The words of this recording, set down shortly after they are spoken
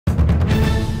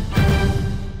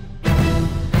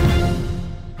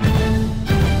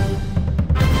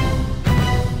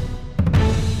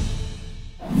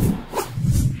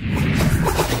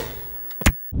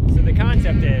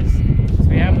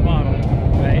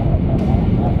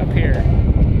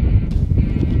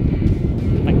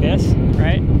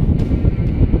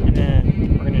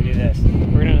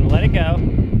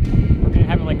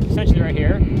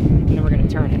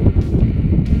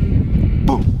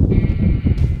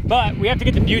But we have to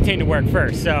get the butane to work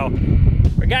first, so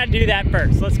we gotta do that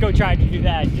first. Let's go try to do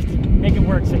that just to make it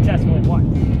work successfully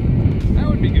once. That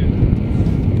would be good.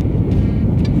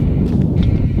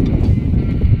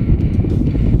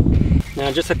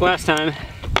 Now, just like last time,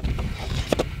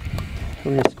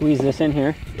 we're gonna squeeze this in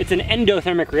here. It's an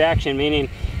endothermic reaction, meaning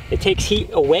it takes heat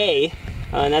away,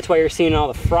 and that's why you're seeing all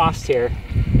the frost here.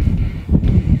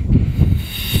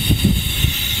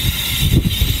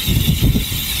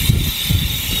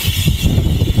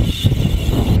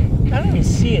 I don't even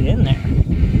see it in there.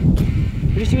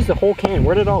 We just used the whole can.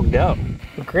 Where did it all go?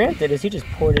 What Grant did is he just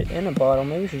poured it in a bottle.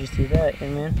 Maybe we should just do that, hey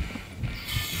man.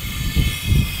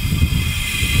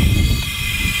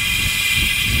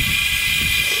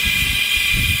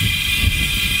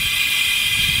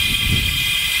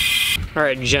 All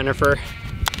right, Jennifer.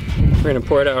 We're gonna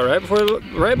pour it out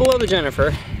right below the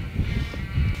Jennifer.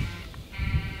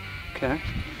 Okay.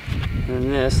 And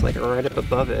then this, like right up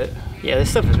above it. Yeah,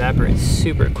 this stuff evaporates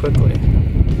super quickly.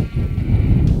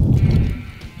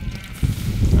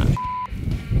 Oh,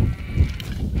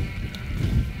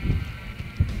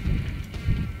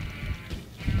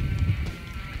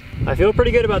 I feel pretty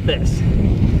good about this.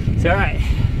 So, all right.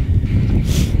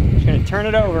 Just gonna turn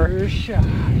it over. First shot.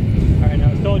 All right,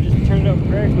 now still just turn it over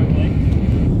very quickly.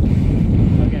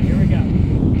 Okay, here we go.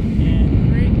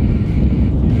 And 3, 2,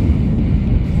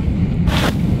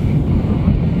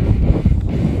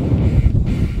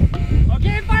 1.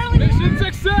 Okay, finally. Mission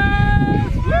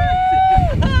success!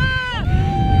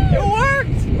 It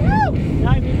worked! Woo!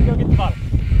 Now I need to go get the bottle.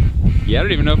 Yeah, I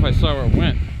don't even know if I saw where it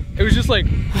went. It was just like,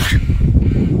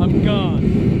 I'm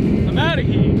gone. I'm out of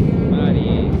here. I'm out of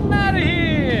here. I'm out of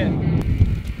here.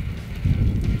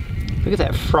 Look at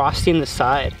that frosty in the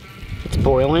side. It's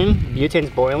boiling, butane's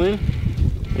boiling,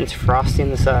 and it's frosty in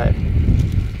the side.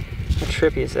 How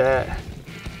trippy is that?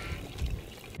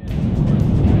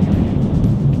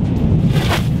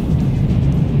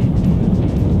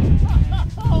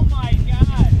 Oh my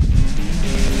God!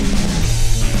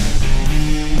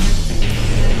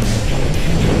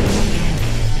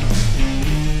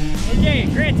 Okay,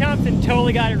 Grant Thompson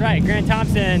totally got it right. Grant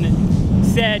Thompson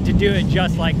said to do it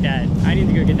just like that. I need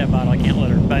to go get that bottle, I can't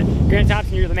let her, but Grant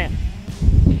Thompson, you're the man.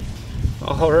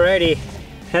 Alrighty,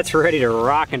 that's ready to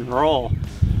rock and roll.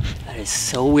 That is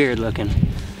so weird looking.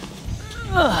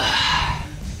 Ugh.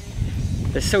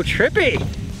 It's so trippy.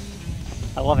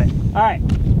 I love it. All right,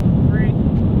 3, 2,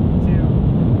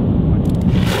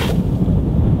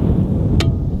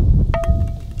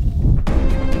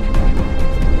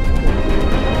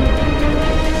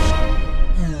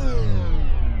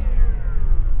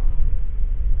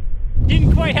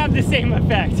 Didn't quite have the same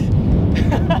effect.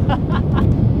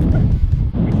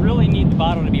 We really need the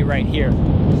bottle to be right here.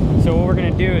 So what we're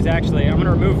gonna do is actually, I'm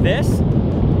gonna remove this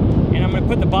and I'm gonna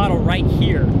put the bottle right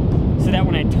here so that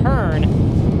when I turn,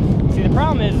 see the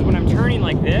problem is when I'm turning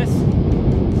like this,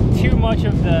 too much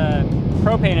of the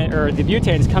propane or the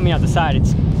butane is coming out the side.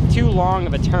 It's too long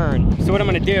of a turn. So what I'm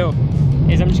gonna do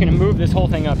is I'm just gonna move this whole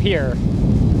thing up here.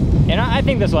 And I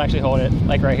think this will actually hold it,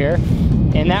 like right here.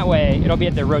 And that way it'll be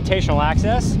at the rotational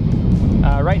axis,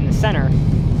 right in the center.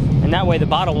 And that way the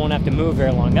bottle won't have to move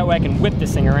very long. That way I can whip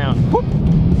this thing around, whoop,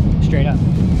 straight up.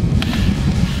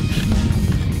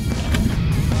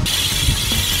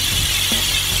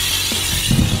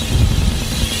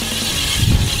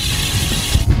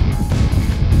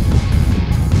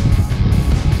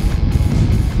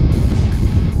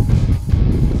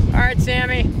 All right,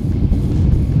 Sammy,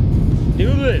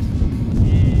 do this.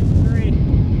 In 3, 2,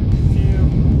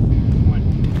 1.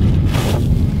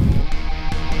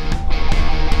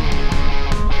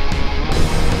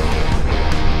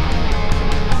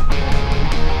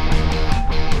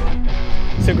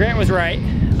 So Grant was right.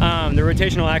 The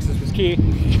rotational axis was key.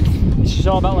 It's just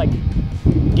all about like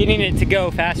getting it to go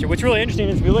faster. What's really interesting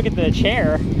is if you look at the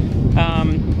chair,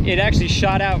 it actually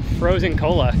shot out frozen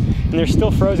cola, and there's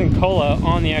still frozen cola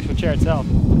on the actual chair itself.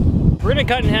 We're gonna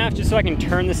cut in half just so I can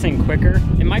turn this thing quicker.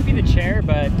 It might be the chair,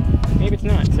 but maybe it's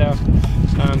not. So,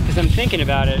 because I'm thinking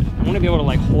about it, I want to be able to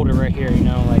like hold it right here, you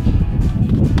know, like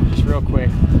just real quick.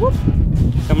 Whoop.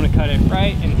 So I'm gonna cut it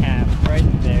right in half, right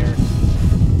there.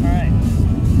 All right,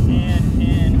 and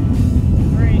in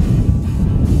 3, 2,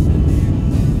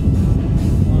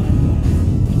 1.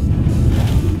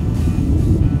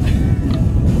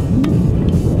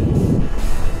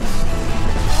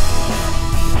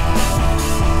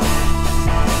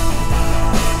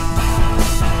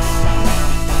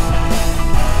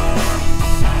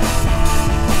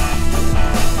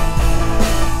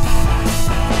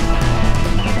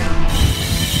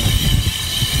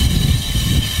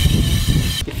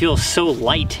 feels so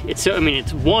light. It's so, I mean,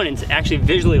 it's actually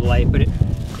visually light, but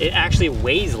it actually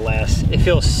weighs less. It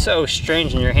feels so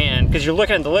strange in your hand because you're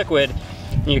looking at the liquid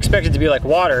and you expect it to be like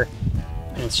water,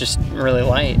 and it's just really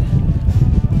light.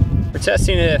 We're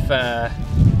testing it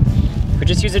if we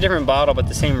just use a different bottle but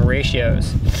the same ratios.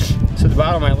 So the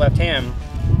bottle in my left hand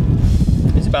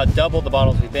is about double the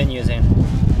bottles we've been using.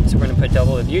 So we're gonna put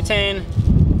double the butane,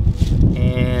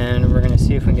 and we're gonna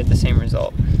see if we can get the same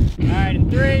result. All right, in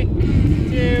 3,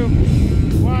 2,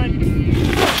 1.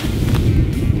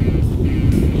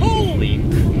 Holy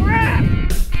crap!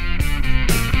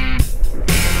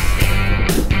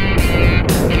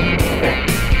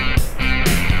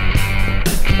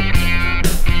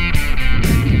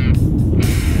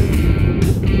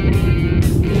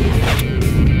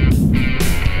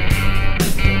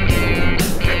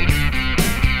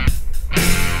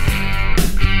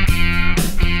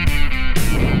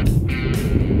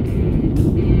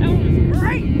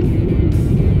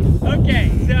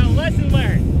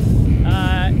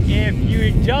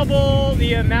 Double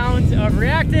the amount of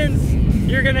reactants,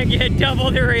 you're gonna get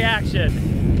double the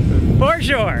reaction. For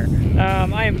sure.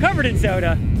 I am covered in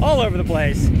soda all over the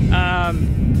place.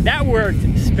 That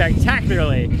worked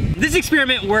spectacularly. This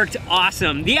experiment worked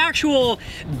awesome. The actual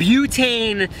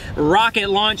butane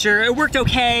rocket launcher, it worked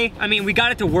okay. I mean, we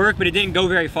got it to work, but it didn't go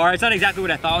very far. It's not exactly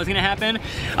what I thought was gonna happen.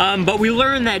 But we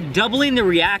learned that doubling the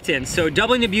reactants, so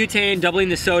doubling the butane, doubling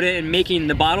the soda, and making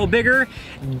the bottle bigger,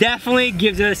 definitely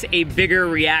gives us a bigger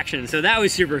reaction. So that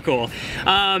was super cool.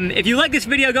 If you like this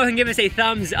video, go ahead and give us a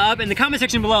thumbs up. In the comment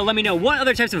section below, let me know what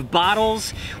other types of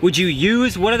bottles would you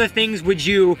use? What other things would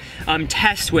you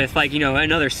test with? Like, you know,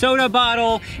 another soda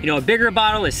bottle, you know, a bigger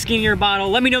bottle, a skinnier bottle.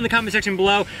 Let me know in the comment section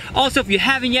below. Also, if you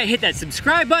haven't yet, hit that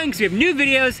subscribe button because we have new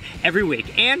videos every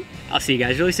week. And I'll see you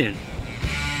guys really soon.